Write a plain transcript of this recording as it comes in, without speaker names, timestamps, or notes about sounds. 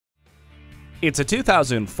It's a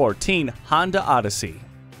 2014 Honda Odyssey.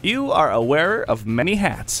 You are a wearer of many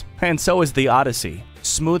hats, and so is the Odyssey.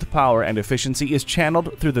 Smooth power and efficiency is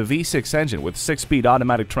channeled through the V6 engine with 6-speed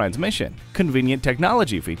automatic transmission. Convenient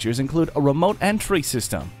technology features include a remote entry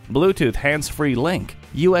system, Bluetooth hands-free link,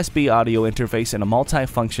 USB audio interface, and a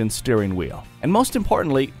multi-function steering wheel. And most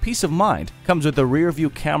importantly, peace of mind comes with a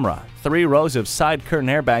rear-view camera, 3 rows of side curtain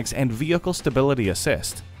airbags, and vehicle stability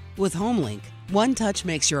assist. With HomeLink, one touch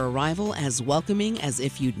makes your arrival as welcoming as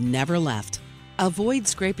if you'd never left. Avoid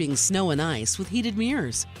scraping snow and ice with heated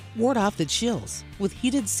mirrors. Ward off the chills with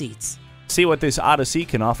heated seats. See what this Odyssey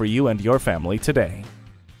can offer you and your family today.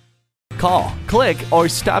 Call, click, or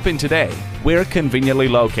stop in today. We're conveniently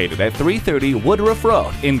located at 330 Woodruff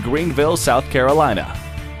Road in Greenville, South Carolina.